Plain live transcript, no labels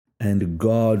and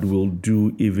God will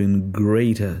do even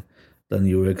greater than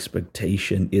your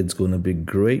expectation. It's going to be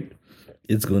great.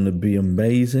 It's going to be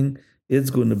amazing. It's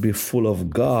going to be full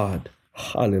of God.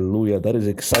 Hallelujah. That is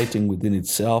exciting within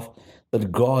itself,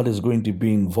 that God is going to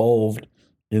be involved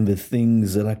in the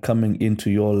things that are coming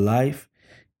into your life.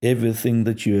 Everything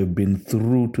that you have been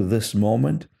through to this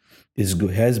moment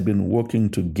has been working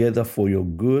together for your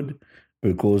good,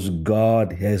 because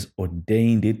God has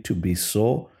ordained it to be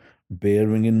so,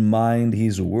 bearing in mind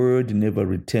his word never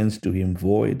returns to him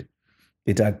void.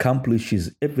 It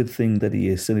accomplishes everything that he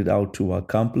has sent it out to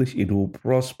accomplish. It will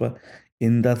prosper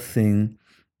in that thing.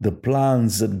 The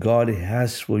plans that God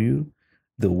has for you,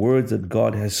 the words that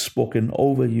God has spoken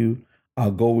over you, are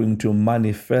going to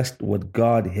manifest what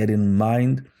God had in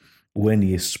mind when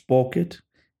he spoke it.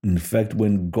 In fact,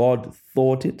 when God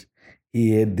thought it,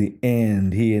 he had the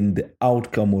end, he had the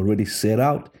outcome already set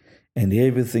out, and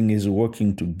everything is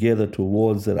working together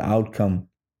towards that outcome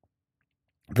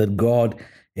that God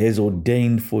has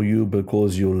ordained for you,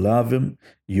 because you love him,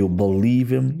 you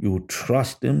believe him, you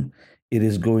trust him. It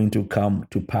is going to come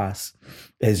to pass.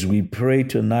 As we pray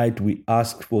tonight, we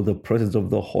ask for the presence of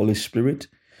the Holy Spirit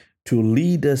to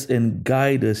lead us and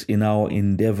guide us in our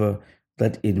endeavor,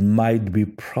 that it might be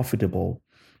profitable,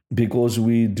 because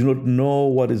we do not know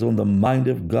what is on the mind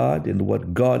of God and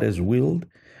what God has willed,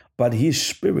 but his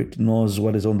Spirit knows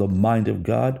what is on the mind of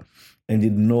God, and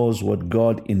it knows what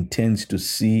God intends to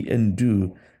see and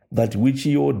do, that which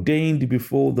he ordained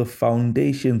before the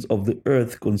foundations of the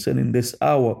earth concerning this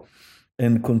hour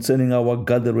and concerning our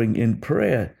gathering in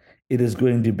prayer. It is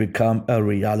going to become a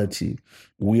reality.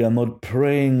 We are not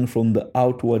praying from the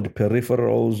outward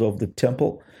peripherals of the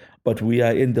temple, but we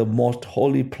are in the most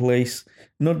holy place,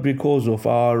 not because of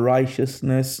our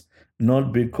righteousness,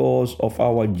 not because of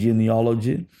our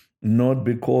genealogy, not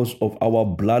because of our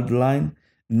bloodline,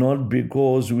 not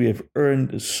because we have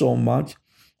earned so much,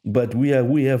 but we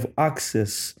have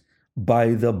access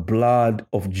by the blood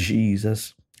of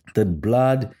Jesus, the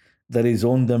blood that is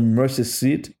on the mercy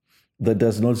seat, that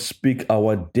does not speak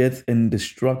our death and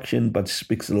destruction, but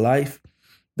speaks life.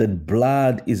 That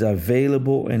blood is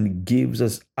available and gives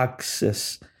us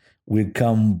access. We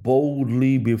come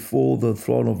boldly before the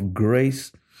throne of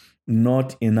grace,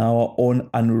 not in our own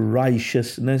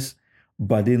unrighteousness,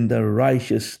 but in the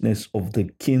righteousness of the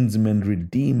kinsman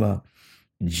redeemer,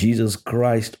 Jesus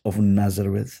Christ of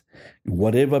Nazareth.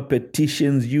 Whatever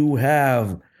petitions you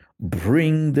have,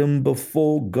 bring them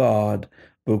before God,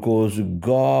 because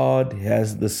God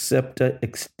has the scepter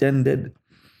extended,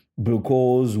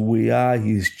 because we are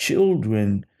his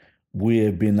children. We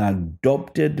have been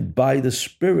adopted by the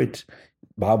Spirit.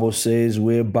 Bible says,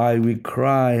 whereby we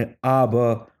cry,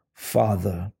 Abba,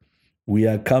 Father. We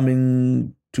are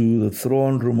coming to the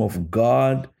throne room of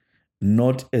God,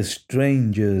 not as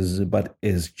strangers, but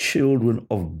as children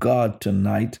of God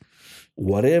tonight.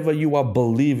 Whatever you are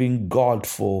believing God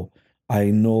for, I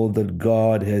know that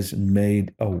God has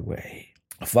made a way.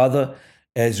 Father,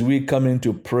 as we come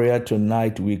into prayer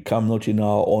tonight, we come not in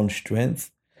our own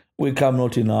strength. We come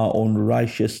not in our own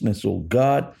righteousness, O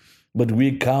God, but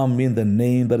we come in the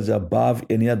name that is above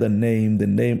any other name, the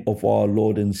name of our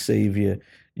Lord and Savior,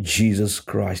 Jesus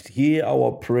Christ. Hear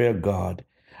our prayer, God.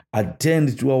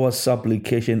 Attend to our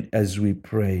supplication as we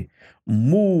pray.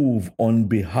 Move on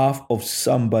behalf of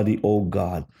somebody, O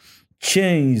God.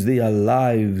 Change their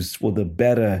lives for the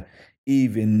better,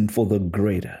 even for the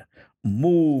greater.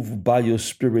 Move by your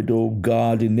Spirit, O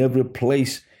God, in every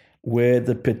place where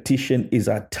the petition is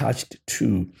attached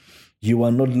to. You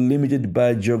are not limited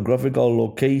by geographical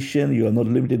location. You are not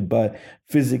limited by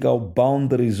physical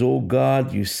boundaries, oh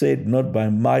God. You said not by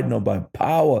might, nor by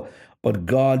power, but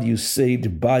God, you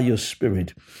said by your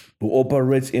Spirit, who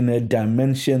operates in a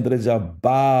dimension that is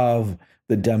above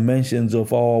the dimensions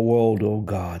of our world, oh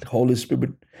God. Holy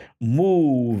Spirit,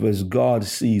 move as God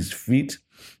sees fit.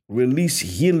 Release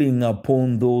healing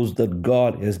upon those that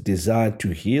God has desired to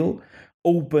heal.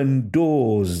 Open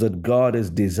doors that God has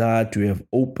desired to have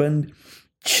opened.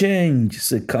 Change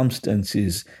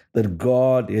circumstances that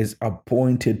God has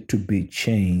appointed to be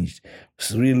changed.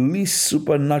 Release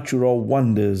supernatural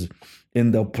wonders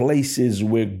in the places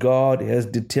where God has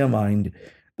determined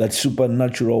that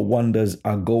supernatural wonders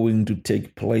are going to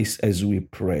take place as we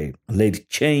pray. Let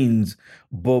chains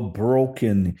be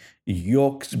broken,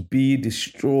 yokes be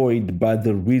destroyed by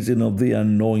the reason of the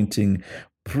anointing,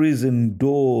 prison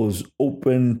doors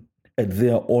open at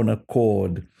their own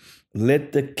accord.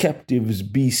 Let the captives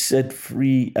be set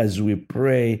free as we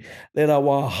pray. Let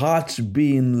our hearts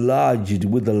be enlarged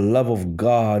with the love of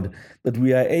God, that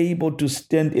we are able to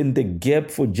stand in the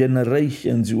gap for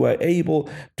generations. We are able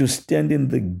to stand in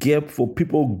the gap for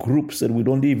people groups that we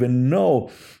don't even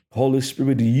know. Holy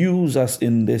Spirit, use us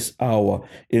in this hour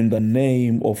in the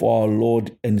name of our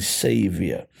Lord and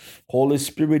Savior. Holy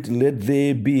Spirit, let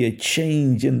there be a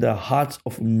change in the hearts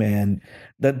of men,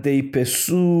 that they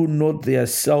pursue not their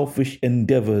selfish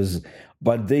endeavors,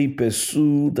 but they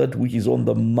pursue that which is on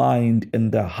the mind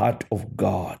and the heart of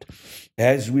God.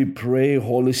 As we pray,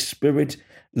 Holy Spirit,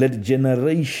 let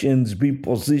generations be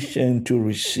positioned to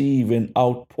receive an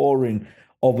outpouring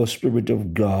of the Spirit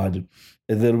of God,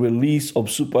 the release of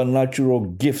supernatural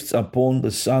gifts upon the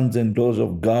sons and daughters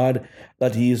of God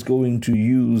that He is going to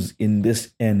use in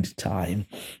this end time.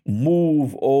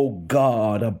 Move, O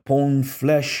God, upon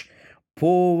flesh.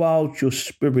 Pour out your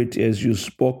Spirit as you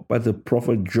spoke by the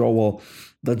prophet Joel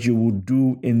that you will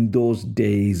do in those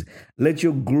days. Let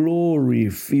your glory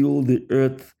fill the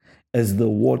earth as the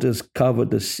waters cover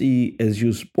the sea, as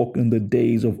you spoke in the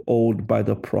days of old by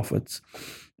the prophets.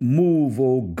 Move,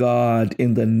 O God,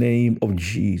 in the name of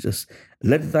Jesus.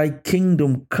 Let thy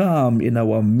kingdom come in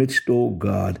our midst, O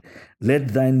God.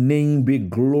 Let thy name be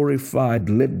glorified.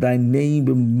 Let thy name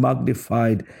be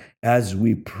magnified as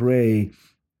we pray.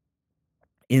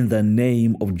 In the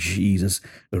name of Jesus,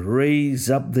 raise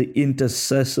up the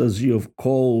intercessors you have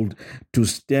called to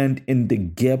stand in the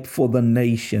gap for the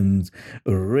nations.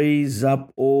 Raise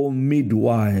up all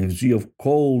midwives you have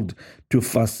called to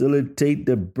facilitate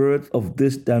the birth of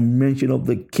this dimension of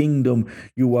the kingdom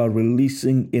you are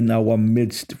releasing in our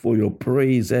midst for your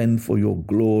praise and for your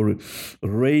glory.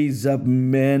 Raise up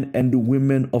men and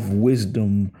women of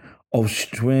wisdom, of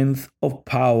strength, of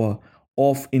power,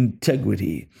 of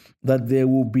integrity, that they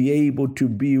will be able to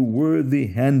be worthy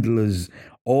handlers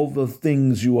of the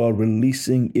things you are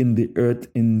releasing in the earth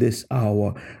in this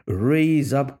hour.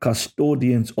 Raise up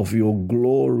custodians of your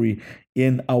glory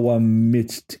in our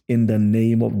midst in the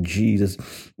name of Jesus.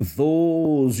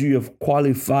 Those you have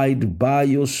qualified by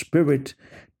your Spirit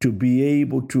to be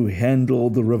able to handle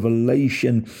the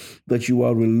revelation that you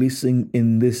are releasing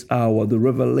in this hour, the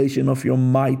revelation of your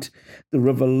might, the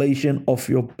revelation of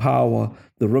your power,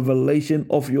 the revelation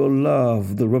of your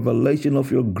love, the revelation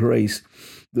of your grace,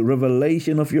 the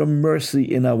revelation of your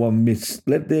mercy in our midst.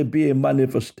 Let there be a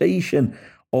manifestation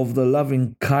of the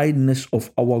loving kindness of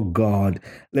our God.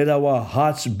 Let our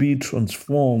hearts be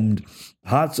transformed,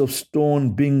 hearts of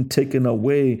stone being taken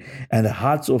away, and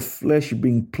hearts of flesh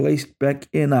being placed back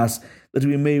in us, that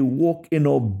we may walk in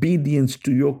obedience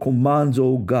to your commands,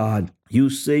 O God. You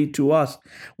say to us,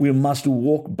 we must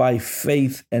walk by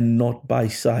faith and not by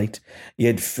sight.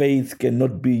 Yet faith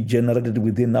cannot be generated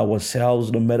within ourselves,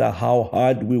 no matter how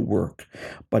hard we work.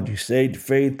 But you said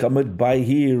faith cometh by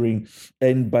hearing,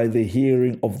 and by the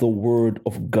hearing of the word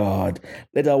of God.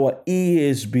 Let our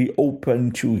ears be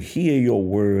open to hear your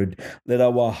word. Let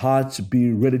our hearts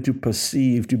be ready to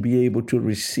perceive, to be able to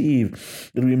receive,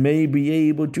 that we may be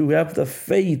able to have the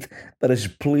faith that is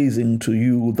pleasing to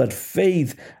you, that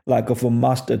faith like of a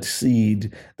mustard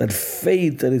seed, that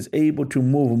faith that is able to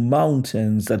move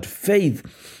mountains, that faith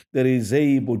that is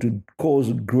able to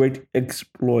cause great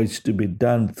exploits to be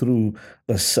done through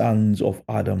the sons of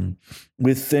Adam.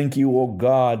 We thank you, O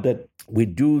God, that we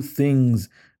do things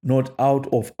not out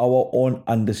of our own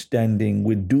understanding.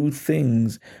 We do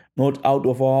things not out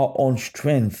of our own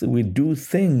strength. We do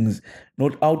things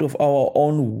not out of our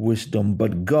own wisdom,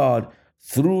 but God,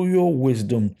 through your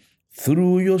wisdom,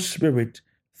 through your Spirit,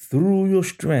 through your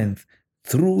strength,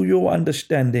 through your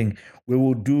understanding, we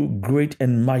will do great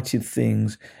and mighty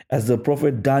things. As the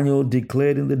prophet Daniel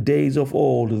declared in the days of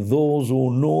old, those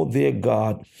who know their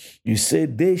God, you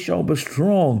said they shall be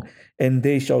strong and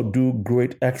they shall do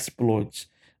great exploits.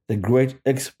 The great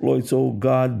exploits, O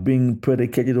God, being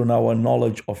predicated on our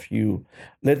knowledge of you.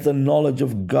 Let the knowledge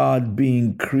of God be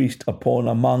increased upon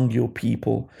among your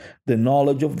people. The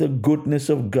knowledge of the goodness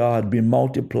of God be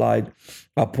multiplied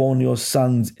upon your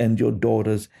sons and your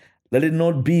daughters. Let it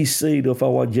not be said of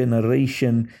our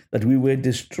generation that we were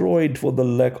destroyed for the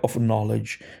lack of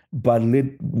knowledge, but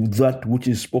let that which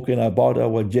is spoken about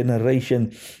our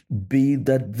generation be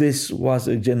that this was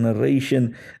a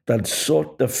generation that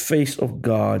sought the face of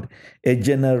God, a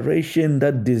generation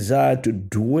that desired to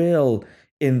dwell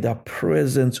in the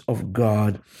presence of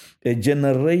God, a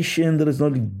generation that is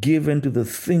not given to the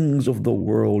things of the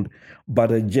world,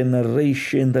 but a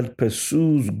generation that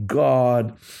pursues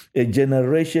God, a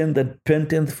generation that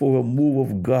panteth for a move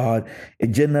of God, a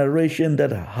generation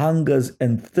that hungers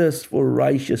and thirsts for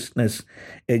righteousness,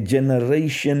 a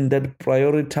generation that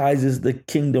prioritizes the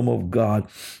kingdom of God,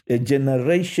 a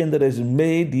generation that has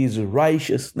made his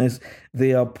righteousness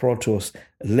their protos.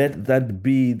 Let that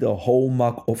be the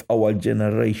hallmark of our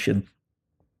generation.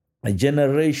 A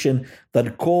generation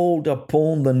that called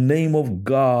upon the name of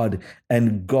God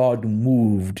and God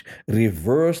moved,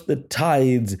 reversed the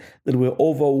tides that were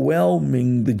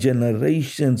overwhelming the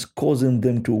generations, causing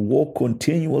them to walk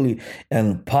continually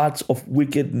in paths of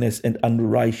wickedness and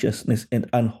unrighteousness and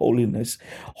unholiness.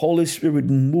 Holy Spirit,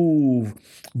 move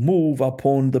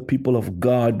upon the people of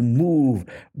God. Move.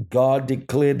 God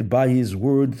declared by his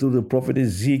word through the prophet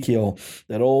Ezekiel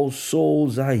that all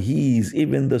souls are his,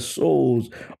 even the souls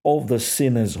of the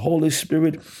sinners. Holy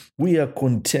Spirit, we are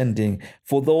contending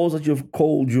for those that you've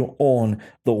called you on,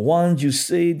 the ones you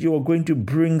said you are going to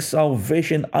bring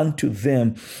salvation unto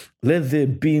them. Let there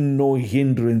be no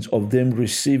hindrance of them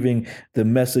receiving the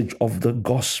message of the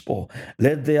gospel.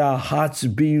 Let their hearts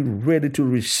be ready to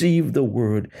receive the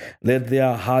word. Let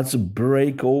their hearts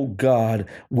break, oh God,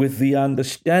 with the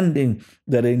understanding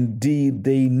that indeed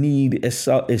they need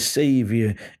a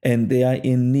Savior and they are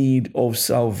in need of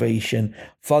salvation.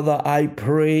 Father, I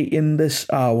pray in this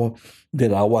hour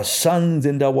that our sons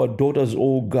and our daughters,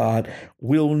 oh God,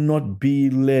 will not be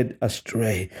led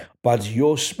astray, but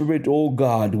your Spirit, oh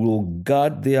God, will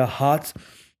guard their hearts.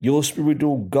 Your Spirit,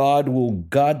 oh God, will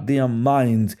guard their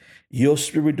minds. Your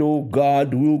Spirit, oh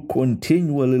God, will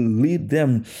continually lead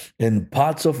them in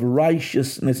paths of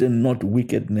righteousness and not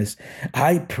wickedness.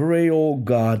 I pray, oh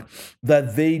God,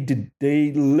 that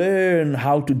they learn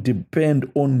how to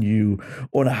depend on you,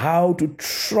 on how to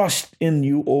trust in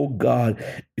you, oh God.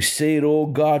 You said, oh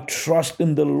God, trust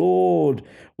in the Lord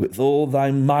with all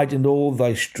thy might and all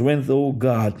thy strength, O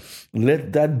God.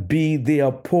 Let that be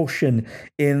their portion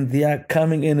in their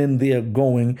coming and in their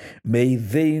going. May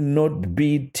they not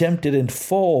be tempted and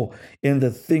fall in the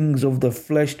things of the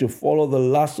flesh to follow the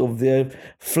lusts of their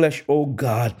flesh, O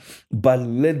God, but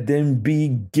let them be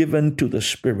given to the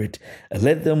Spirit.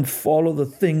 Let them follow the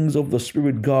things of the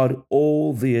Spirit, God,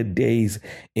 all their days,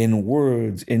 in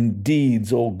words, in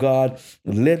deeds, O God.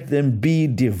 Let them be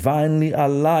divinely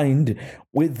aligned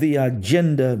with the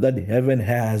agenda that heaven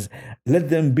has. Let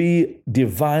them be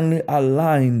divinely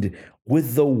aligned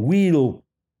with the will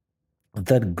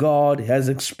that God has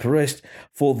expressed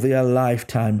for their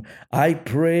lifetime. I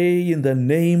pray in the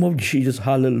name of Jesus,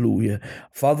 hallelujah.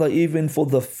 Father, even for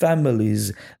the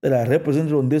families that are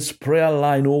represented on this prayer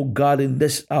line, oh God, in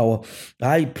this hour,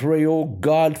 I pray, oh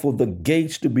God, for the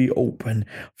gates to be open,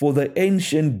 for the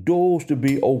ancient doors to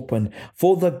be open,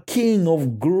 for the King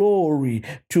of glory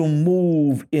to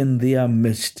move in their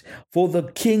midst, for the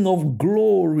King of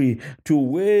glory to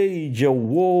wage a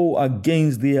war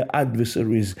against their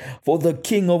adversaries, for the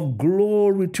King of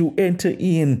glory to enter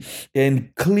in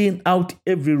and clean out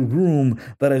every room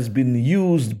that has been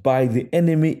used by the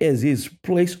enemy as his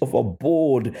place of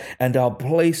abode and our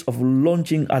place of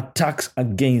launching attacks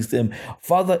against them.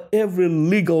 Father, every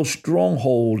legal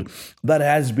stronghold that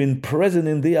has been present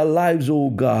in their lives,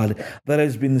 oh God, that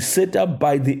has been set up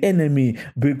by the enemy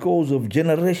because of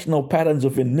generational patterns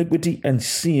of iniquity and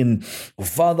sin,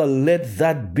 Father, let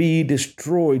that be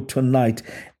destroyed tonight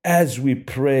as we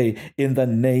pray in the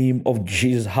name of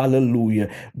Jesus.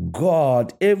 Hallelujah.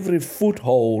 God, every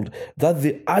foothold that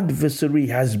the adversary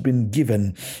has been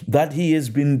given, that he has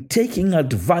been taking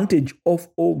advantage of,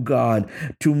 oh God,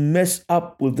 to mess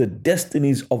up with the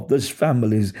destinies of these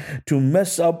families, to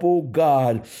mess up, oh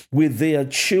God, with their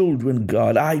children,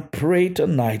 God, I pray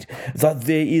tonight that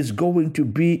there is going to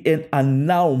be an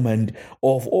annulment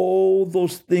of all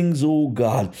those things, oh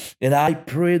God. And I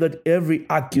pray that every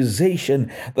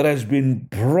accusation that has been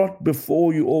brought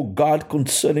before you, oh God,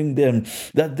 concerning them,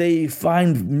 that they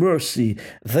find mercy,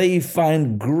 they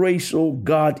find grace, oh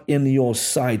God, in your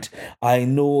sight. I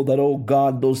know that, oh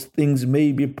God, those things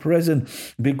may be present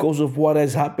because of what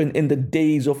has happened in the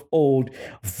days of old.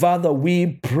 Father,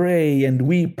 we pray and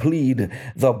we plead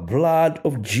the blood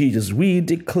of Jesus. We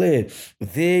declare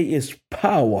there is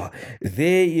power,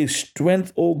 there is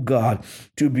strength, oh God,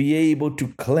 to be able to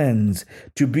cleanse,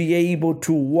 to be able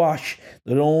to wash,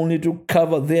 not only to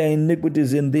cover their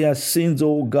iniquities and their sins,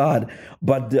 oh God,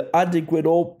 but the adequate,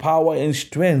 oh, power and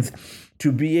strength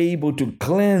to be able to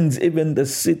cleanse even the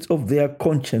seats of their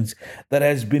conscience that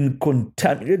has been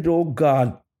contaminated, oh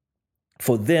God,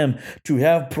 for them to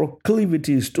have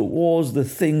proclivities towards the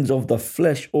things of the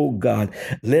flesh, O God.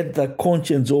 Let the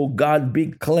conscience, O God, be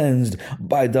cleansed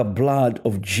by the blood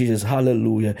of Jesus.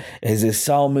 Hallelujah. As the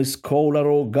psalmist called out,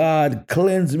 O God,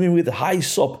 cleanse me with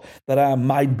hyssop that I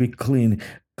might be clean.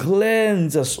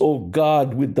 Cleanse us, O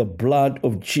God, with the blood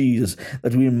of Jesus,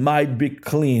 that we might be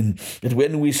clean. That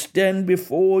when we stand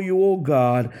before you, O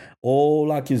God,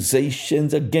 all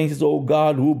accusations against us, O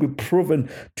God, will be proven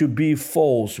to be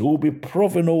false, will be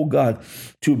proven, O God,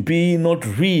 to be not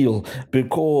real,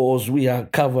 because we are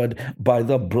covered by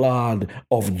the blood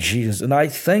of Jesus. And I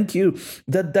thank you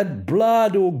that that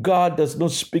blood, O God, does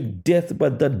not speak death,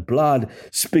 but that blood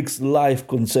speaks life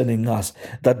concerning us.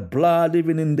 That blood,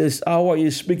 even in this hour,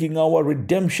 is speaking our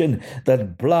redemption.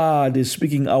 That blood is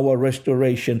speaking our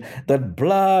restoration. That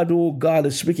blood, oh God,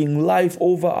 is speaking life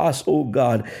over us, oh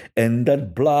God. And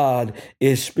that blood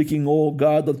is speaking, oh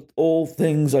God, that all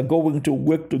things are going to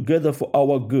work together for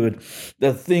our good.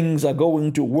 That things are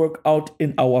going to work out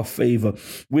in our favor.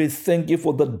 We thank you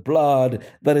for that blood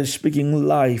that is speaking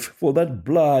life, for that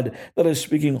blood that is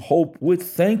speaking hope. We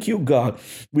thank you, God.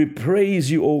 We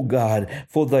praise you, oh God,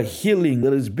 for the healing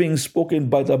that is being spoken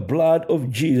by the blood of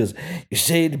Jesus. You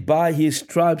said, by his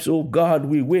stripes, oh God,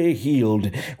 we were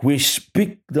healed. We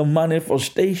speak the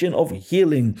manifestation of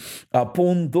healing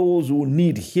upon those who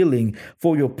need healing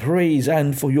for your praise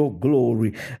and for your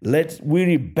glory. Let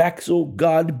weary backs, oh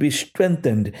God, be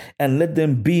strengthened, and let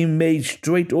them be made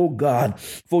straight, oh God,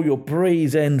 for your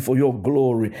praise and for your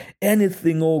glory.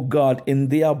 Anything, oh God, in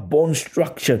their bone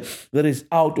structure that is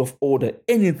out of order,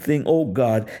 anything, oh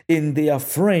God, in their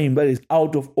frame that is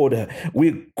out of order,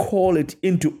 we call it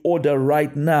into order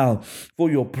right now for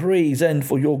your praise and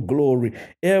for your glory.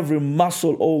 Every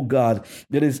muscle, oh God,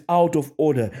 that is out of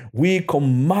order, we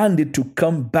command it to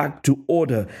come back to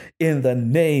order in the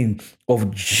name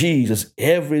of Jesus.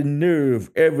 Every nerve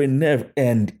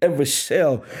and every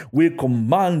cell, we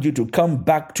command you to come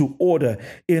back to order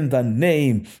in the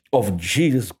name of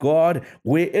Jesus. God,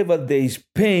 wherever there is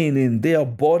pain in their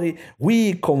body,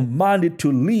 we command it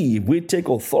to leave. We take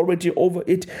authority over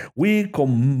it. We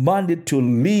command it to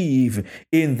leave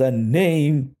in the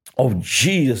name of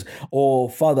Jesus. Oh,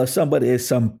 Father, somebody has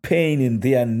some pain in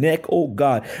their neck. Oh,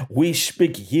 God, we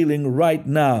speak healing right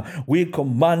now. We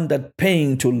command that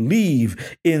pain to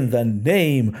leave in the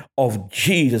name of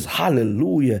Jesus.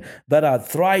 Hallelujah. That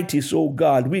arthritis, oh,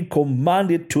 God, we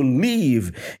command it to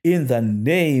leave in the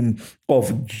name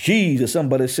of Jesus.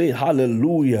 Somebody say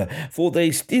hallelujah. For there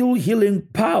is still healing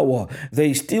power. There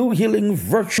is still healing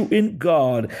virtue in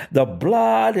God. The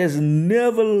blood has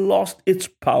never lost its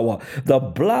power. The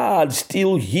blood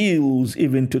still heals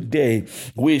even today.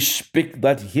 We speak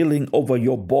that healing over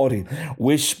your body.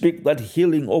 We speak that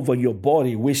healing over your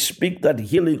body. We speak that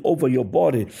healing over your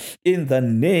body in the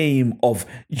name of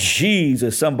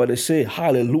Jesus. Somebody say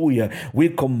hallelujah. We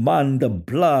command the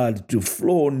blood to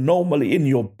flow normally in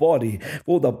your body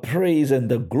for the praise and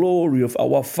the glory of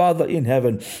our Father in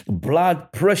heaven.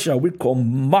 Blood pressure, we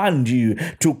command you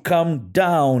to come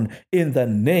down in the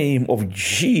name of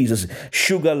Jesus.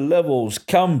 Sugar levels,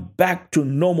 come back to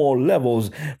normal levels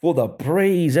for the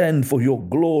praise and for your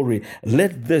glory.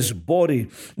 Let this body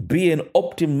be an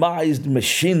optimized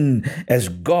machine as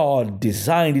God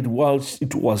designed it whilst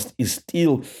it was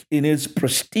still in its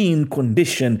pristine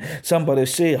condition. Somebody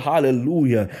say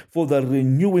hallelujah for the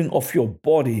renewing of your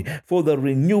body, for the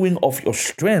renewing of your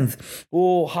strength.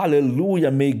 Oh, hallelujah.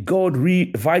 May God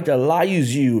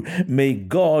revitalize you. May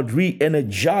God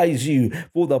re-energize you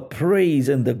for the praise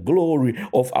and the glory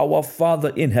of our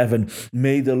Father in heaven.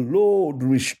 May the Lord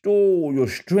restore your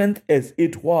strength as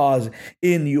it was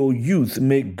in your youth.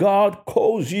 May God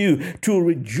cause you to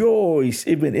rejoice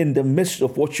even in the midst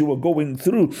of what you are going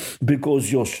through,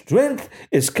 because your strength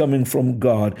is coming from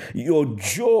God. Your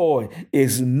joy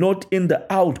is not in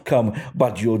the outcome,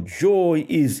 but your joy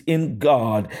is in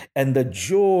God, and the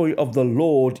joy of the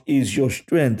Lord is your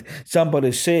strength.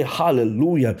 Somebody say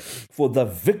hallelujah for the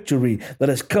victory that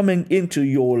is coming into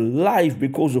your life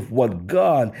because of what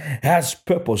God has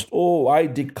purposed. Oh, I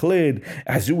declared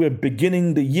as you were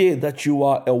beginning the year that you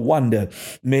are a wonder.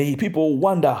 May people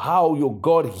wonder how your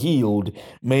God healed.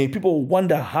 May people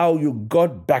wonder how you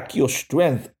got back your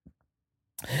strength.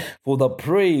 for the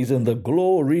praise and the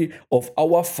glory of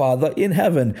our Father in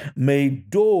heaven. May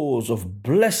doors of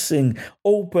blessing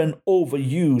open over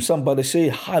you. Somebody say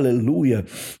hallelujah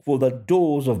for the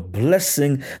doors of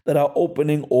blessing that are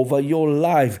opening over your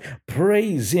life.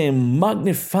 Praise Him,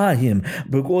 magnify Him,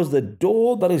 because the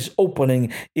door that is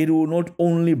opening, it will not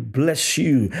only bless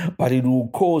you, but it will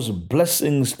cause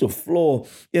blessings to flow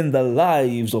in the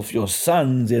lives of your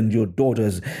sons and your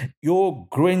daughters. Your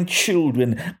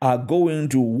grandchildren are going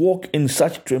to walk in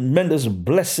such tremendous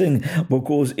blessing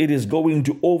because it is going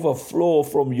to overflow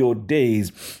from your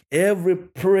days. Every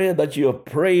prayer that you have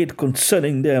prayed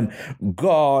concerning them,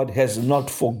 God has not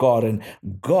forgotten.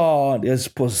 God has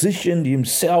positioned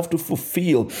Himself to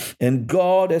fulfill, and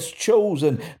God has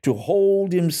chosen to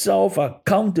hold Himself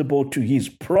accountable to His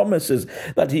promises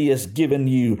that He has given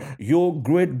you. Your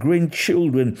great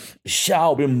grandchildren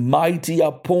shall be mighty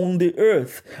upon the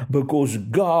earth because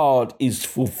God is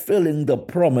fulfilling the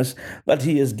promise that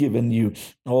He has given you.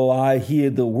 Oh, I hear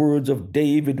the words of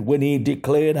David when he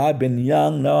declared, I've been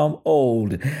young, now I'm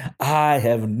old. I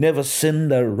have never seen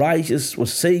the righteous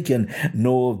forsaken,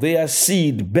 nor their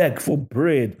seed beg for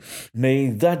bread. May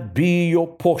that be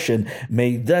your portion.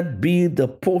 May that be the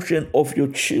portion of your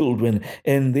children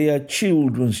and their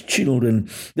children's children,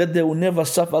 that they will never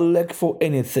suffer lack for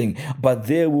anything, but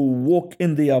they will walk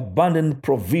in the abundant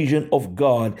provision of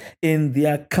God in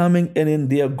their coming and in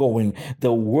their going.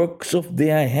 The works of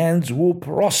their hands will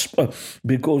prosper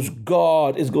because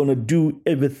God is going to do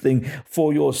everything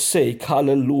for your sake.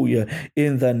 Hallelujah.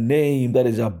 In the name that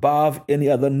is above any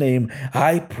other name,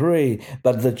 I pray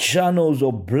that the channels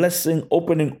of blessing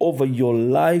opening over your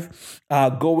life are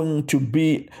going to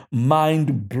be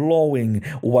mind-blowing.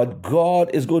 What God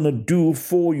is going to do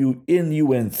for you, in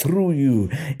you, and through you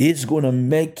is going to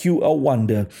make you a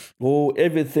wonder. Oh,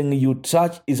 everything you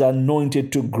touch is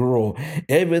anointed to grow.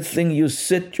 Everything you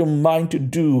set your mind to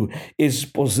do is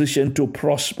positioned to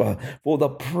prosper for the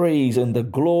praise and the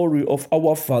glory of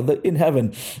our Father in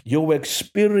heaven. Your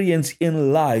experience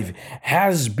in life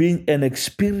has been an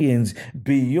experience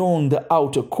beyond the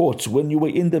outer courts when you were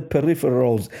in the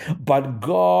peripherals, but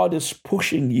God is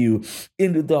pushing you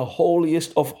into the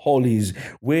holiest of holies,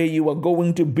 where you are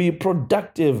going to be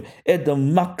productive at the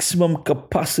maximum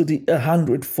capacity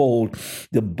 100-fold.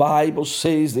 The Bible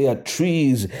says there are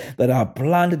trees that are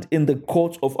planted in the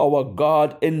courts of our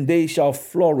God, and they shall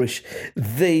flourish.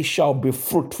 They shall be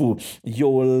fruitful.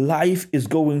 Your life is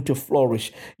going to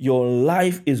flourish. Your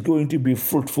life is going to be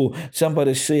fruitful.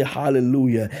 Somebody say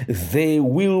hallelujah. There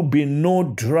will be no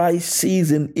dry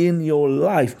season in your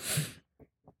life.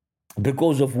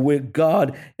 Because of where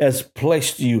God has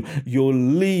placed you, your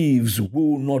leaves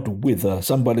will not wither.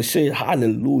 Somebody say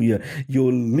hallelujah.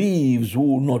 Your leaves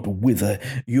will not wither.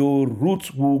 Your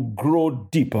roots will grow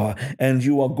deeper, and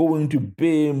you are going to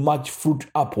bear much fruit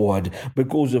upward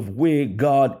because of where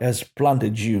God has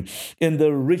planted you. In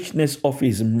the richness of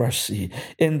His mercy,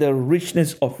 in the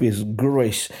richness of His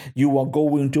grace, you are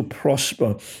going to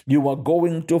prosper. You are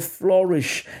going to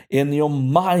flourish in your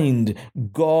mind.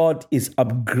 God is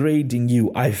upgrading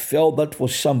you. I felt that for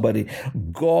somebody.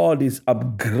 God is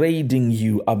upgrading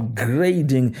you,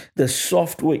 upgrading the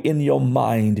software in your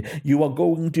mind. You are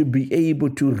going to be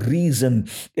able to reason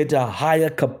at a higher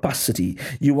capacity.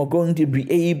 You are going to be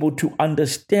able to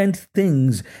understand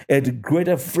things at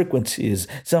greater frequencies.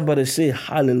 Somebody say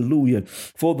hallelujah.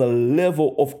 For the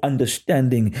level of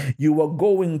understanding, you are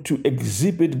going to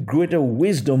exhibit greater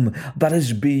wisdom that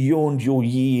is beyond your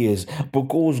years,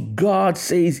 because God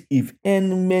says, if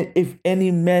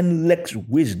any man lacks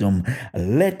wisdom,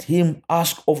 let him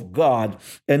ask of God,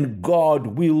 and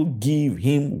God will give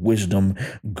him wisdom.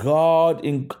 God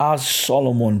asked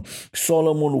Solomon,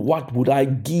 what would I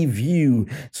give you?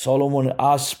 Solomon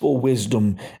asked for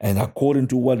wisdom, and according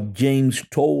to what James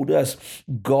told us,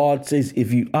 God says,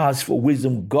 if you ask for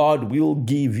wisdom, God will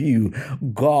give you.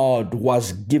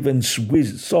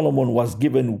 Solomon was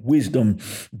given wisdom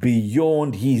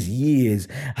beyond his years.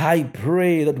 I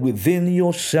pray that within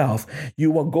yourself,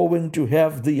 you are going to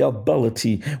have the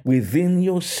ability. Within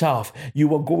yourself,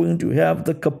 you are going to have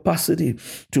the capacity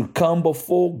to come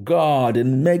before God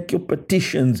and make your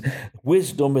petitions.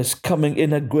 Wisdom is coming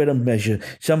in a greater measure.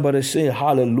 Somebody say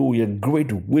hallelujah.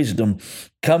 Great wisdom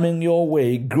coming your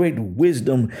way, great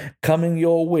wisdom coming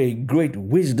your way, great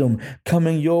wisdom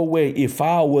coming your way. If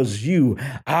I was you,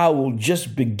 I will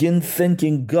just begin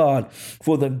thanking God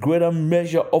for the greater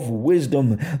measure of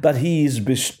wisdom that He is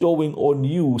bestowing on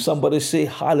you. Somebody say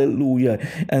hallelujah.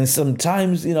 And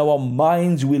sometimes in our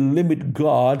minds, we limit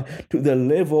God to the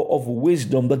level of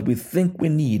wisdom that we think we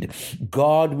need.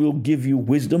 God will give you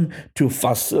wisdom to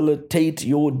facilitate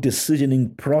your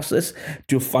decisioning process,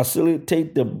 to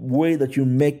facilitate the way that you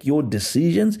make your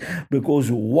decisions,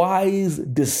 because wise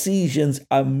decisions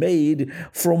are made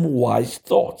from wise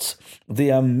thoughts.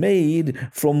 They are made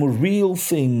from real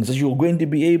things. You're going to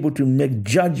be able to make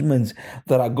judgments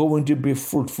that are going to be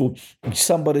fruitful.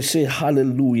 Somebody say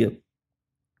hallelujah.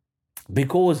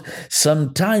 Because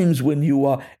sometimes when you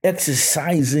are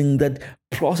exercising that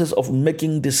process of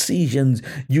making decisions,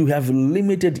 you have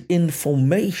limited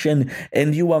information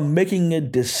and you are making a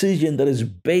decision that is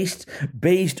based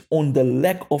on the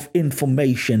lack of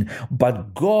information.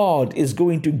 But God is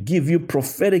going to give you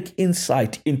prophetic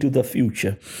insight into the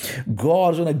future.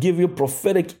 God is going to give you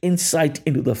prophetic insight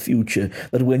into the future,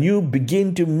 that when you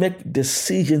begin to make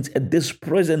decisions at this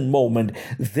present moment,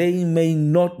 they may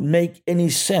not make any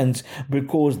sense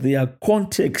because their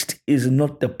context is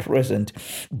not the present,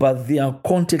 but their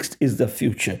context is the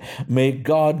future. May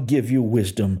God give you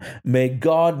wisdom. May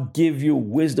God give you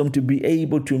wisdom to be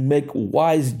able to make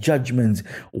wise judgments,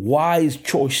 wise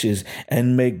choices,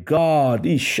 and may God,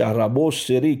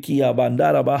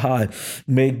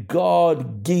 may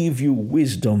God give you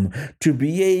wisdom to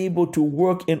be able to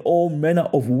work in all manner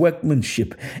of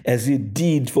workmanship, as He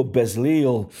did for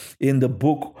Bezalel in the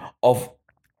book of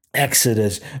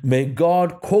Exodus. May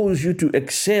God cause you to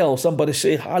excel. Somebody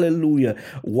say hallelujah.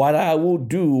 What I will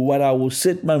do, what I will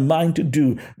set my mind to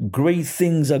do, great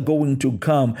things are going to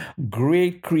come.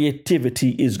 Great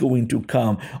creativity is going to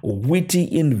come.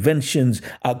 Witty inventions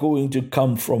are going to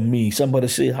come from me. Somebody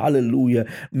say hallelujah.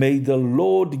 May the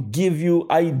Lord give you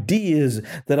ideas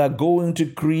that are going to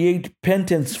create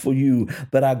penance for you,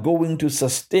 that are going to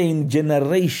sustain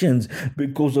generations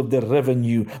because of the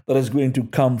revenue that is going to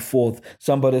come forth.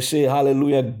 Somebody say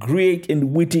hallelujah. Great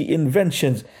and witty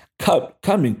inventions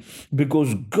coming,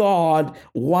 because God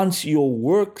wants your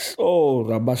works. Oh,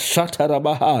 Rabashata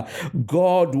Rabaha.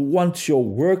 God wants your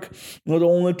work not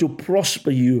only to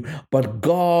prosper you, but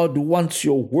God wants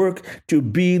your work to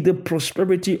be the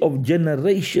prosperity of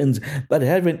generations that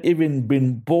haven't even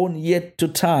been born yet to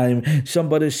time.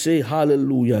 Somebody say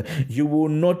hallelujah. You will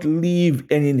not leave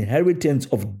an inheritance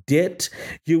of debt.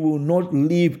 You will not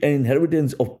leave an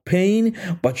inheritance of pain,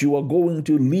 but you are going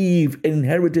to leave an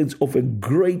inheritance of a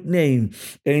great name,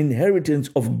 an inheritance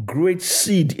of great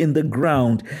seed in the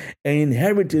ground, an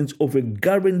inheritance of a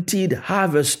guaranteed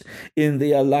harvest in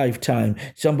their lifetime.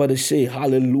 Somebody say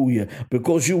hallelujah,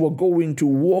 because you are going to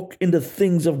walk in the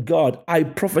things of God. I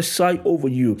prophesy over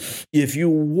you, if you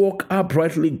walk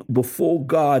uprightly before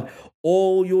God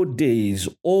all your days,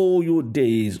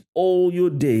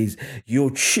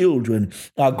 your children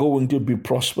are going to be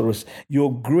prosperous.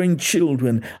 Your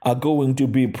grandchildren are going to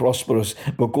be prosperous,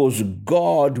 because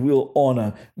God will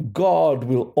honor.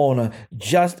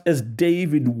 Just as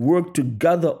David worked to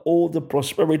gather all the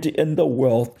prosperity and the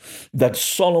wealth that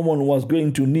Solomon was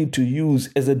going to need to use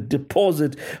as a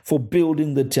deposit for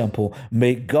building the temple.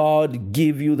 May God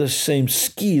give you the same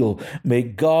skill. May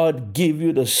God give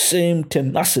you the same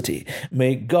tenacity.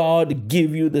 May God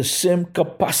give you the same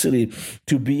capacity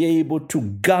to be able to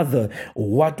gather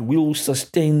what will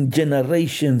sustain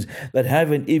generations that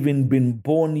haven't even been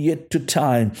born yet to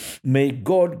time. May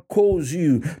God cause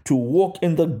you to walk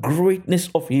in the greatness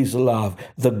of His love,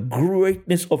 the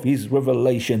greatness of His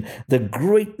revelation, the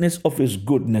greatness of His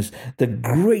goodness, the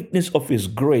greatness of His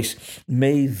grace.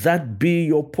 May that be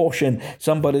your portion.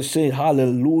 Somebody say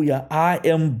hallelujah. I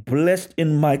am blessed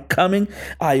in my coming.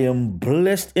 I am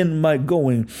blessed in my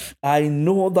going. I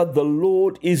know that the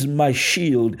Lord is my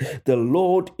shield. The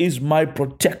Lord is my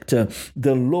protector.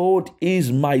 The Lord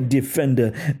is my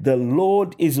defender. The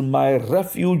Lord is my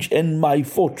refuge and my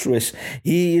fortress.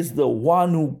 He is the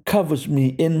one who covers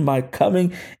me in my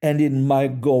coming and in my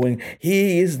going.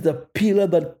 He is the pillar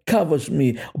that covers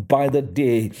me by the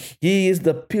day. He is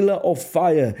the pillar of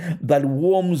fire that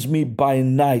warms me by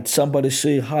night. Somebody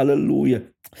say hallelujah.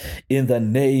 In the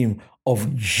name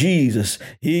of Jesus.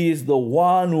 He is the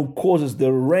one who causes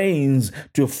the rains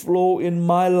to flow in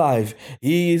my life.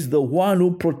 He is the one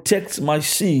who protects my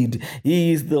seed.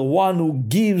 He is the one who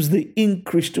gives the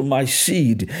increase to my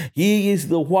seed. He is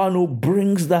the one who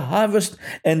brings the harvest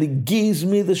and gives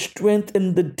me the strength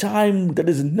and the time that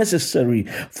is necessary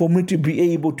for me to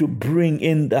be able to bring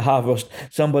in the harvest.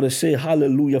 Somebody say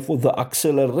hallelujah for the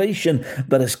acceleration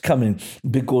that is coming,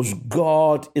 because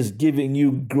God is giving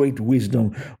you great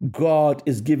wisdom. God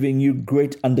is giving you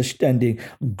great understanding.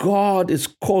 God is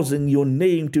causing your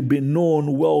name to be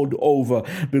known world over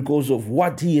because of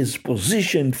what He has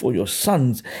positioned for your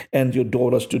sons and your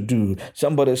daughters to do.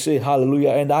 Somebody say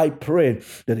hallelujah. And I pray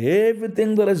that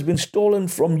everything that has been stolen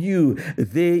from you,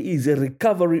 there is a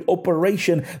recovery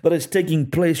operation that is taking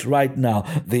place right now.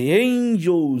 The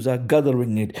angels are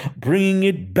gathering it, bringing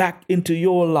it back into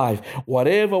your life.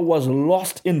 Whatever was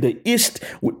lost in the east,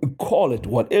 we call it.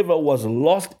 Whatever was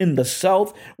lost in the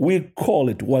south, we call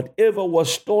it. Whatever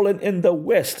was stolen in the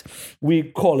west, we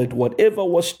call it. Whatever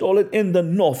was stolen in the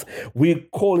north, we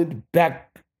call it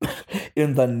back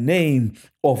in the name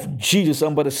of Jesus.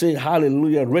 Somebody say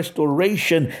hallelujah.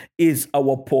 Restoration is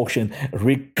our portion.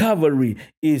 Recovery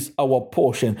is our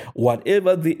portion.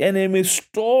 Whatever the enemy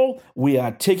stole, we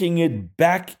are taking it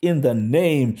back in the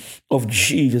name of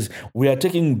Jesus. We are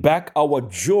taking back our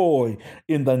joy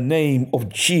in the name of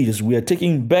Jesus. We are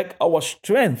taking back our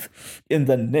strength in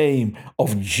the name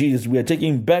of Jesus. We are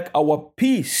taking back our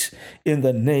peace in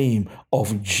the name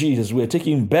of Jesus. We are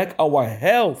taking back our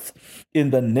health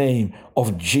in the name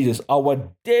of Jesus. Our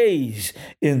days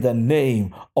in the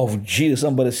name of Jesus.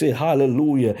 Somebody say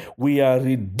hallelujah. We are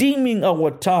redeeming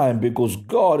our time because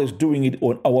God is doing it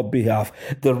on our behalf.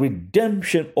 The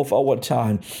redemption of our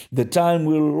time, the time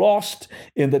we lost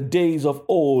in the days of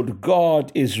old,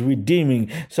 God is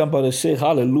redeeming. Somebody say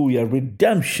hallelujah.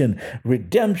 Redemption,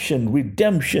 redemption,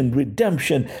 redemption,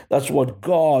 redemption. That's what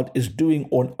God is doing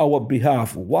on our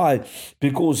behalf. Why?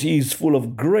 Because He is full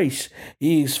of grace.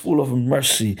 He is full of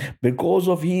mercy. Because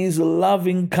of His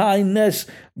loving kindness,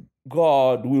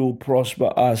 God will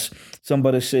prosper us.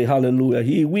 Somebody say hallelujah.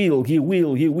 He will, He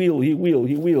will, He will, He will,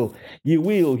 He will, He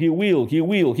will, He will, He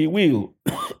will, He will.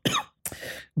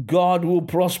 God will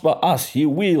prosper us. He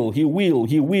will, He will,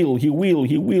 He will, He will,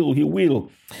 He will, He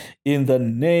will. In the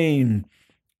name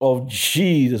of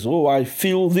Jesus. Oh, I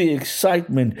feel the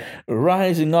excitement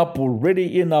rising up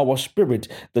already in our spirit.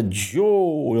 The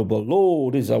joy of the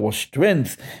Lord is our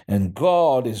strength, and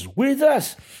God is with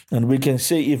us. And we can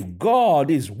say, if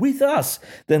God is with us,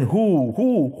 then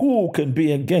who can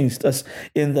be against us?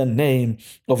 In the name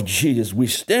of Jesus, we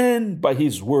stand by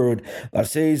His word that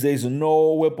says there is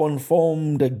no weapon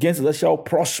formed against us that shall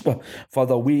prosper.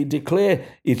 Father, we declare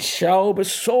it shall be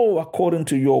so according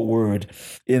to your word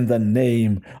in the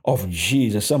name of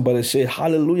Jesus. Somebody say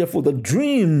hallelujah for the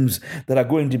dreams that are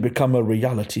going to become a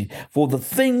reality, for the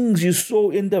things you saw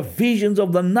in the visions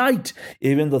of the night,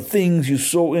 even the things you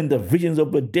saw in the visions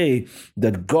of the day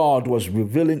that God was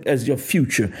revealing as your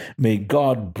future. May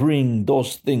God bring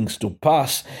those things to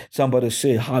pass. Somebody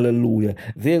say hallelujah.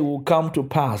 They will come to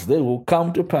pass. They will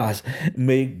come to pass.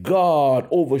 May God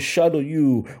overshadow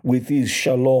you with His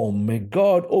shalom. May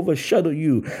God overshadow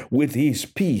you with His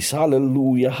peace.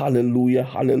 Hallelujah, hallelujah,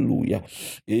 hallelujah.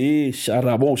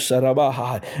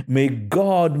 May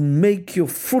God make you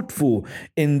fruitful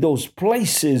in those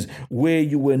places where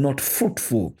you were not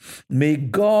fruitful. May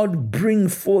God bring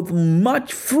forth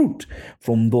much fruit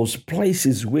from those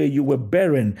places where you were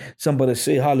barren. Somebody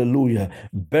say hallelujah.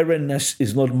 Barrenness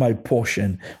is not my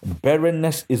portion.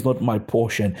 Barrenness is not my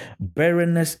portion.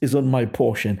 Barrenness is not my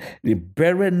portion. The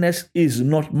barrenness is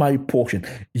not my portion.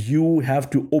 You have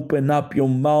to open up your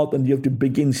mouth and you have to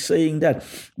begin saying that.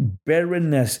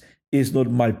 Barrenness is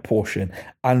not my portion.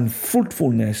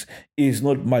 Unfruitfulness is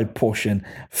not my portion.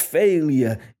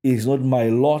 Failure is not my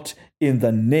lot in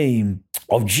the name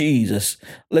of Jesus.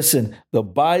 Listen, the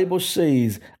Bible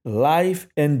says life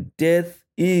and death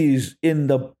is in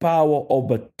the power of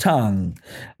the tongue.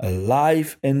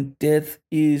 Life and death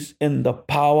is in the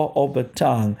power of the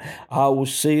tongue. I will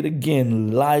say it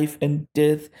again. Life and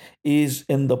death is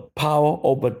in the power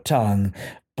of the tongue.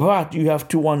 But you have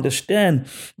to understand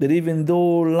that even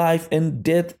though life and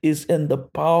death is in the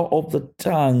power of the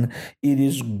tongue, it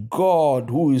is God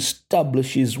who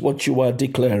establishes what you are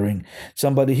declaring.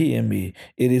 Somebody hear me.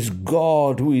 It is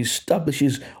God who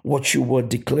establishes what you are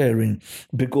declaring.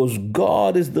 Because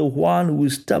God is the one who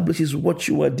establishes what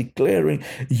you are declaring.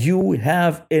 You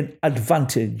have an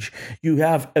advantage. You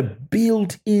have a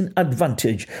built-in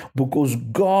advantage because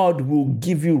God will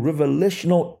give you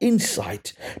revelational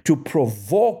insight to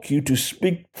provoke provoke you to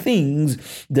speak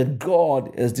things that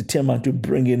God has determined to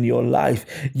bring in your life.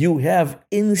 You have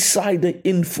insider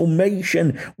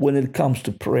information when it comes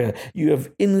to prayer. You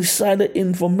have insider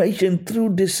information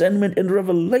through discernment and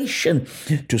revelation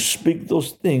to speak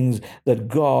those things that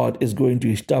God is going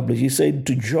to establish. He said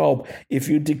to Job, if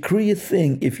you decree a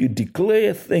thing, if you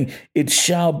declare a thing, it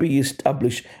shall be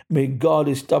established. May God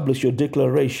establish your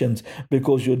declarations,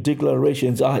 because your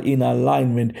declarations are in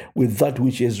alignment with that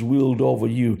which He has willed over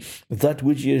you, that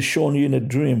which He has shown you in a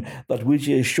dream, that which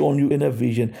He has shown you in a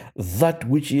vision, that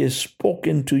which He has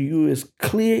spoken to you as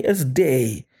clear as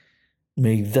day.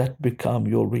 May that become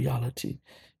your reality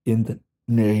in the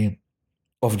name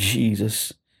of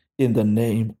Jesus. In the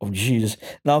name of Jesus.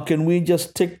 Now, can we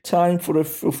just take time for a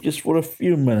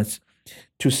few minutes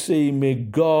to say, may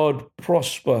God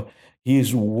prosper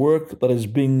His work that is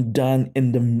being done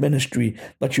in the ministry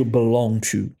that you belong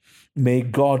to. May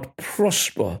God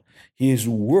prosper His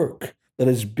work that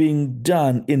is being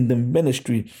done in the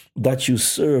ministry that you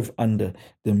serve under,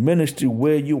 the ministry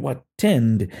where you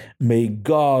attend. May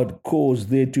God cause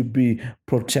there to be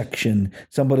protection.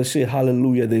 Somebody say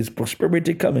hallelujah. There's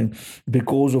prosperity coming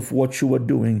because of what you are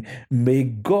doing. May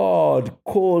God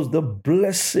cause the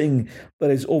blessing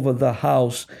that is over the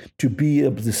house to be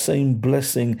the same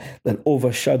blessing that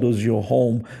overshadows your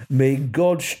home. May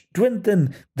God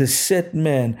strengthen the set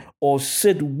man or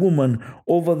set woman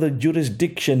over the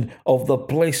jurisdiction of the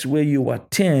place where you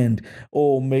attend.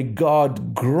 Oh, may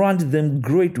God grant them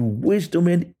great wisdom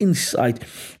and insight.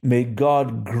 May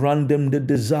God grant them the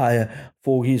desire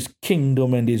for His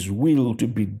kingdom and His will to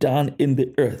be done in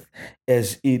the earth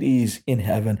as it is in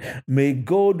heaven. May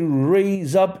God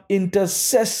raise up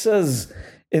intercessors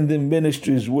in the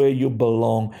ministries where you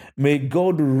belong. May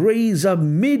God raise up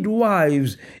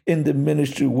midwives in the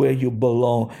ministry where you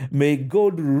belong. May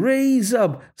God raise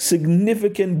up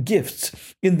significant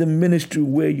gifts in the ministry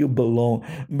where you belong.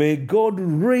 May God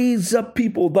raise up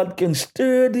people that can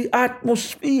stir the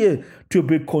atmosphere to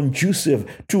be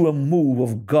conducive to a move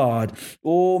of God.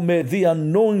 Oh, may the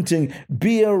anointing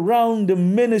be around the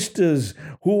ministers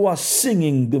who are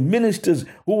singing, the ministers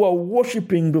who are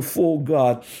worshiping before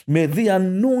God. May the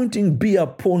anointing be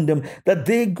upon them, that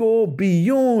they go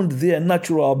beyond their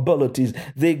natural abilities.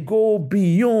 They go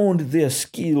beyond their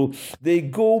skill. They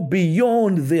go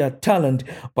beyond their talent,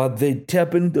 but they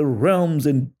tap into the realms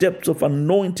and depths of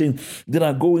anointing that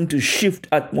are going to shift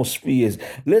atmospheres.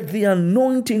 Let the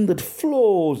anointing that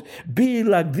flows be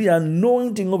like the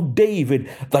anointing of David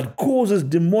that causes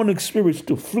demonic spirits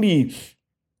to flee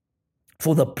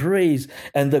for the praise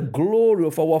and the glory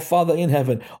of our Father in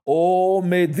heaven. Oh,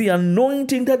 may the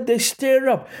anointing that they stir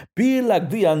up be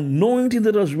like the anointing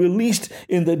that was released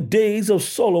in the days of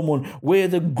Solomon, where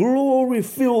the glory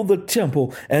filled the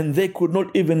temple and they could not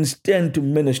even stand to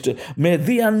minister. May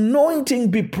the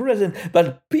anointing be present,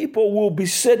 that people will be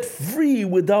set free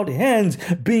without hands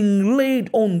being laid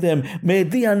on them. May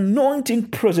the anointing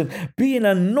present be an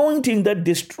anointing that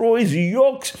destroys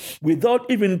yokes without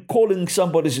even calling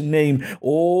somebody's name.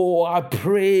 Oh, I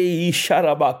pray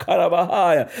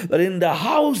that in the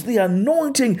house the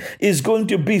anointing is going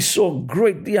to be so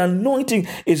great. The anointing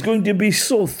is going to be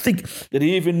so thick that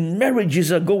even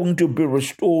marriages are going to be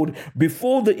restored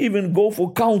before they even go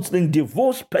for counseling.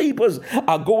 Divorce papers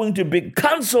are going to be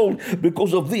cancelled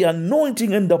because of the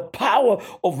anointing and the power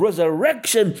of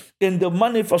resurrection and the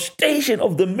manifestation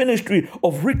of the ministry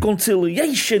of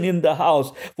reconciliation in the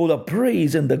house, for the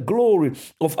praise and the glory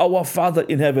of our Father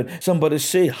in heaven. Somebody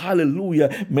say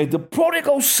hallelujah. May the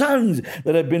prodigal sons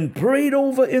that have been prayed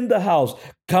over in the house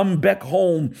come back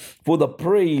home for the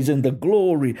praise and the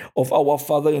glory of our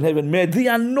Father in heaven. May the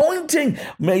anointing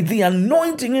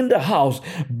in the house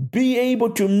be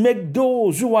able to make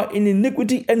those who are in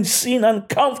iniquity and sin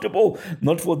uncomfortable,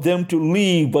 not for them to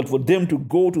leave, but for them to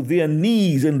go to their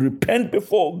knees and repent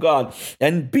before God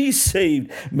and be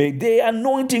saved. May the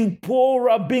anointing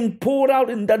being poured out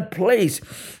in that place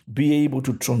be able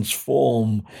to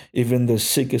transform even the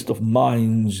sickest of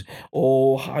minds.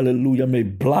 Oh, hallelujah. May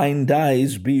blind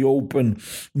eyes be open.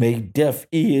 May deaf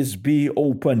ears be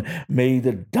open. May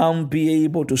the dumb be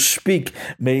able to speak.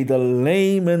 May the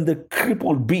lame and the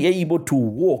crippled be able to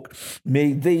walk.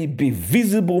 May they be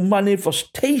visible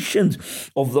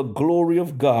manifestations of the glory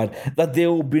of God, that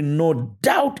there will be no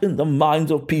doubt in the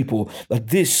minds of people that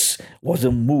this was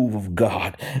a move of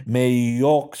God. May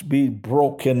yokes be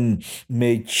broken.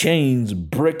 May chains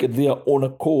break at their own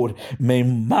accord. May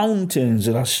mountains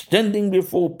that are standing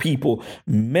before people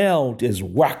melt as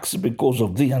wax because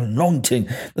of the anointing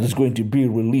that is going to be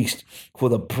released for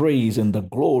the praise and the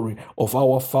glory of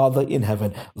our Father in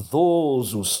heaven.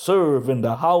 Those who serve in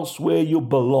the house where you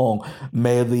belong,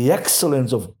 may the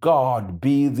excellence of God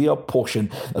be their portion,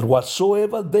 that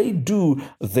whatsoever they do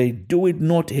it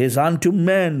not as unto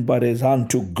men, but as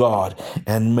unto God.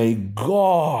 And may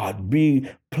God be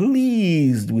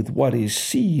pleased with what he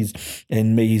sees,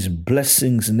 and may his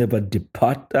blessings never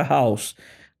depart the house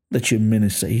that you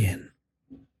minister in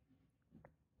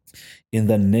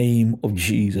the name of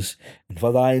Jesus. And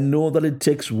Father, I know that it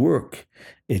takes work,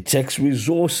 it takes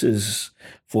resources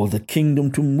for the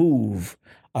kingdom to move.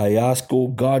 I ask, oh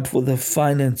God, for the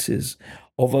finances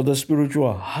over the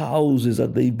spiritual houses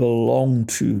that they belong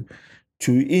to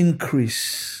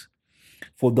increase,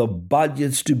 for the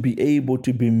budgets to be able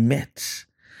to be met,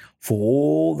 for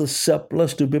all the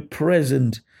surplus to be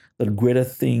present, that greater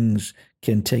things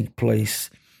can take place.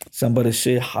 Somebody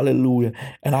say hallelujah.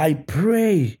 And I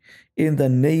pray in the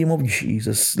name of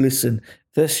Jesus. Listen,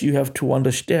 this you have to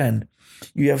understand.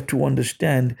 You have to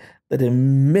understand that a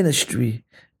ministry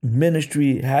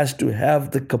has to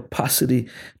have the capacity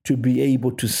to be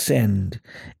able to send.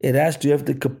 It has to have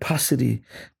the capacity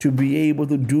to be able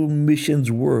to do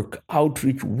missions work,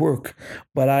 outreach work.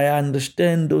 But I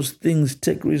understand those things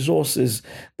take resources.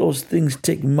 Those things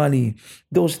take money.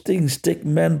 Those things take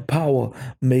manpower.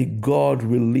 May God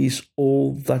release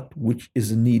all that which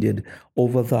is needed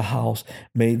over the house.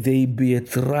 May they be a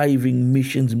thriving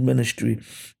missions ministry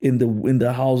in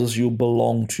the houses you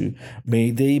belong to. May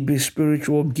they be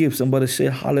spiritual gifts. Somebody say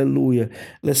hallelujah.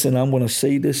 Listen, I'm going to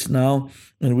say this now,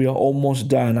 and we are almost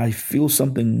done. I feel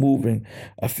something moving.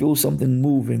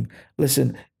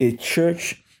 Listen, a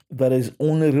church that is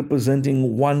only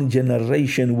representing one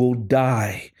generation will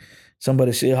die.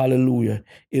 Somebody say hallelujah.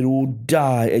 It will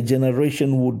die. A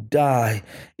generation will die.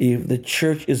 If the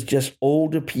church is just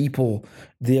older people,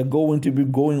 they are going to be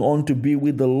going on to be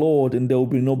with the Lord, and there will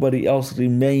be nobody else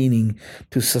remaining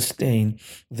to sustain.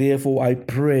 Therefore, I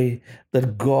pray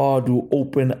that God will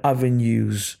open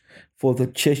avenues for the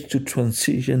church to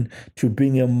transition to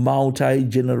being a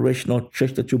multi-generational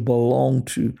church that you belong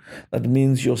to. That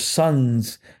means your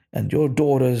sons and your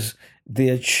daughters,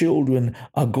 their children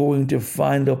are going to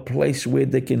find a place where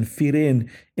they can fit in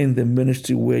the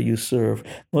ministry where you serve.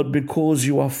 Not because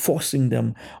you are forcing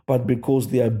them, but because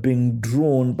they are being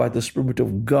drawn by the Spirit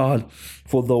of God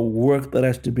for the work that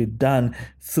has to be done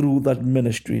through that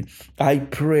ministry. I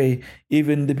pray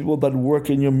even the people that work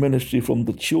in your ministry, from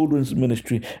the children's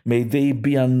ministry, may they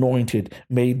be anointed.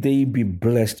 May they be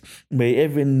blessed. May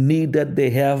every need that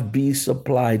they have be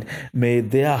supplied. May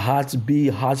their hearts be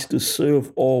hearts to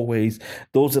serve always.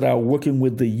 Those that are working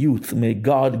with the youth, may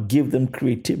God give them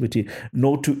creativity,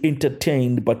 not to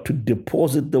entertain, but to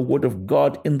deposit the word of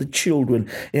God in the children,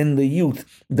 in the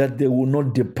youth, that they will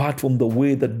not depart from the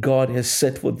way that God has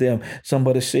set for them.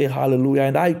 Somebody say hallelujah.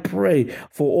 And I pray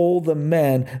for all the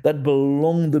men that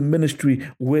belong the ministry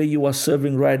where you are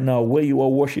serving right now, where you are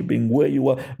worshiping, where you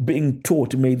are being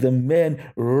taught. May the men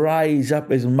rise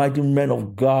up as mighty men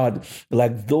of God,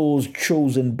 like those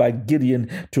chosen by Gideon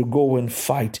to go and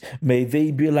fight. May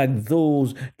they be like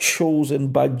those chosen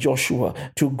by Joshua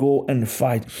to go and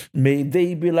fight. May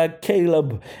they be like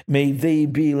Caleb. May they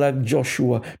be like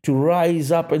Joshua to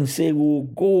rise up and say, we'll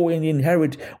go and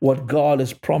inherit what God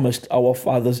has promised our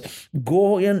fathers.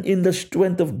 Go in the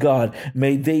strength of God.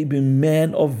 May they be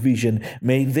men of vision.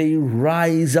 May they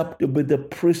rise up to be the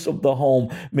priests of the home.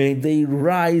 May they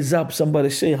rise up. Somebody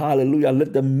say hallelujah.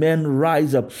 Let the men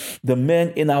rise up. The men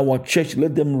in our church,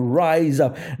 let them rise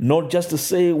up. Not just to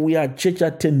say we are church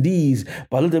attendees,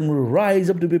 but let them rise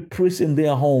up to be priests in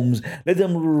their homes. Let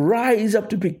them rise up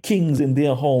to be kings in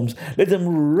their homes. Let them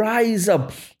rise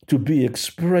up to be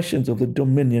expressions of the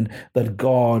dominion that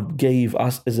God gave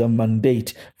us as a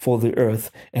mandate for the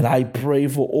earth. And I pray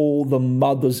for all the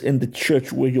mothers in the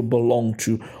church where you belong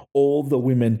to, all the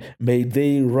women, may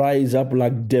they rise up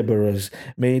like Deborahs.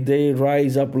 May they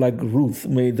rise up like Ruth.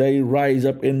 May they rise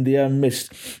up in their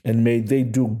midst, and may they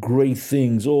do great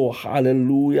things. Oh,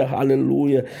 hallelujah,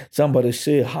 hallelujah. Somebody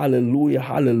say hallelujah,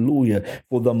 hallelujah.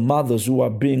 For the mothers who are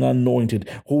being anointed,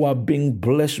 who are being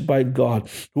blessed by God,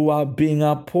 who are being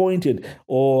appointed.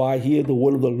 Oh, I hear the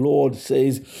word of the Lord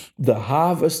says, the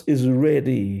harvest is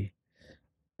ready,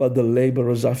 but the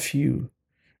laborers are few.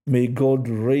 May God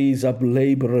raise up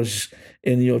laborers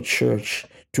in your church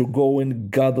to go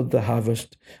and gather the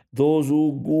harvest. Those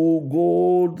who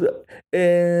go the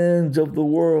ends of the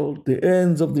world, the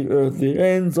ends of the earth, the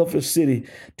ends of a city,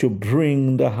 to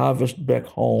bring the harvest back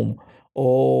home.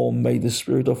 Oh, may the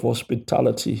spirit of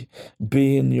hospitality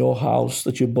be in your house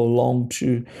that you belong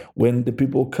to. When the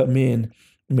people come in,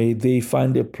 may they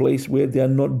find a place where they are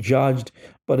not judged,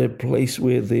 but a place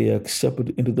where they are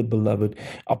accepted into the beloved,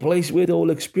 a place where they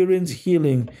will experience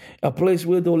healing, a place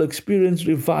where they will experience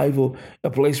revival, a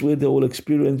place where they will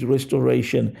experience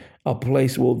restoration, a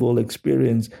place where they will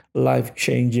experience life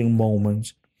changing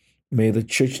moments. May the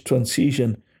church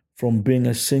transition from being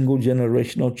a single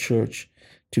generational church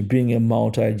to being a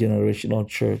multi generational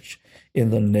church in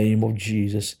the name of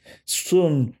Jesus.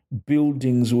 Soon,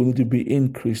 buildings will need to be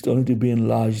increased, will need to be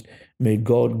enlarged. May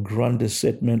God grant the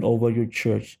settlement over your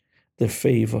church, the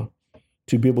favor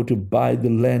to be able to buy the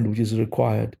land which is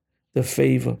required, the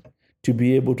favor to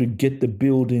be able to get the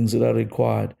buildings that are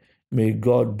required. May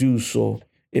God do so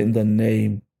in the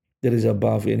name that is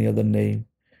above any other name.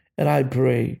 And I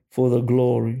pray for the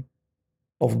glory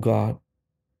of God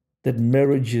that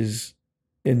marriages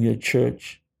in your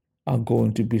church are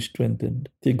going to be strengthened.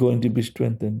 They're going to be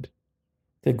strengthened.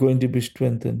 They're going to be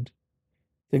strengthened.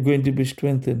 They're going to be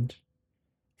strengthened.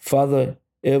 Father,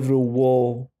 every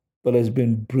wall that has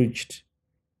been breached,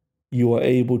 you are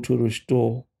able to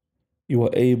restore. You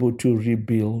are able to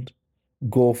rebuild.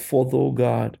 Go forth, O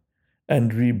God,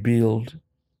 and rebuild.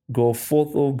 Go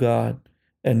forth, O God,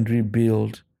 and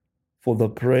rebuild for the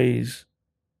praise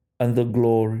and the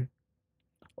glory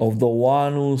of the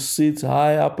one who sits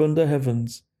high up in the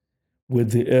heavens,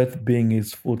 with the earth being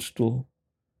his footstool.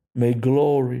 May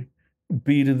glory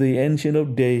be to the Ancient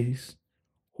of Days,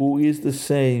 who is the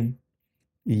same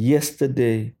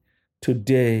yesterday,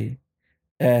 today,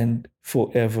 and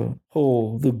forever.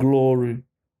 Oh, the glory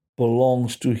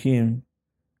belongs to him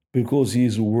because he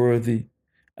is worthy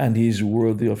and he is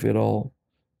worthy of it all.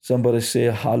 Somebody say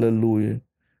hallelujah.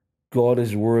 God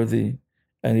is worthy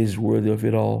and he's worthy of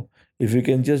it all. If you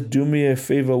can just do me a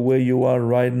favor where you are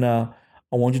right now,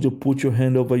 I want you to put your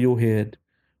hand over your head.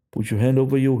 Put your hand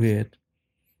over your head.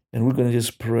 And we're going to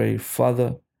just pray.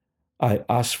 Father, I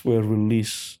ask for a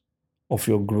release of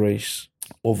your grace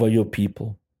over your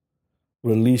people.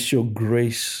 Release your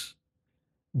grace,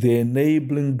 the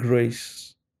enabling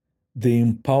grace, the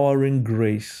empowering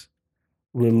grace.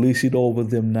 Release it over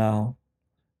them now.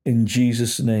 In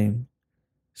Jesus' name.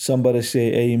 Somebody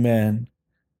say amen.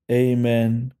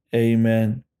 Amen,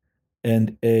 amen,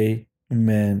 and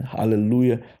amen.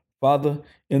 Hallelujah. Father,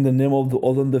 in the name of the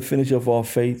author and the finisher of our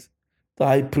faith, the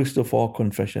high priest of our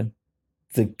confession,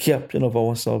 the captain of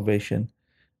our salvation,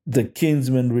 the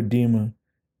kinsman redeemer,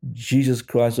 Jesus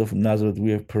Christ of Nazareth,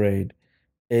 we have prayed.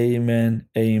 Amen,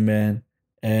 amen,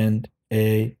 and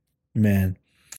amen.